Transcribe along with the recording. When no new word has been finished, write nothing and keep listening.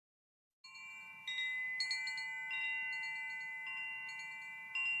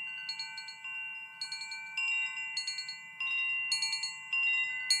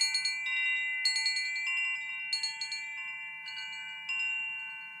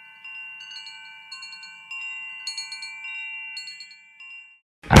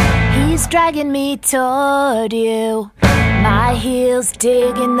He's dragging me toward you. My heels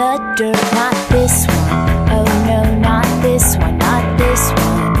dig in the dirt. Not this one. Oh no, not this one, not this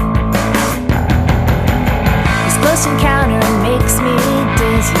one. This close encounter makes me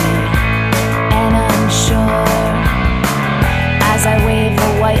dizzy and unsure as I wave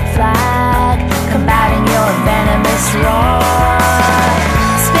a white flag, combating your venomous roar.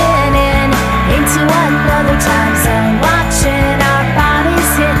 Spinning into another time zone, watching our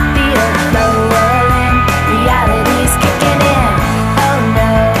bodies hit the earth, lowering. Reality's kicking in. Oh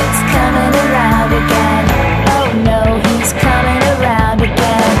no, it's coming around again. Oh no, he's coming around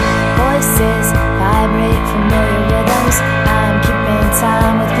again. Voices vibrate familiar rhythms. I'm keeping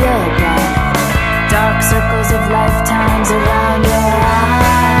time with your breath. Dark circles of lifetimes around your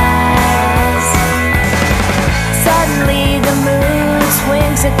eyes. Suddenly the mood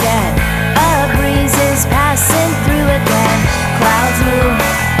swings again.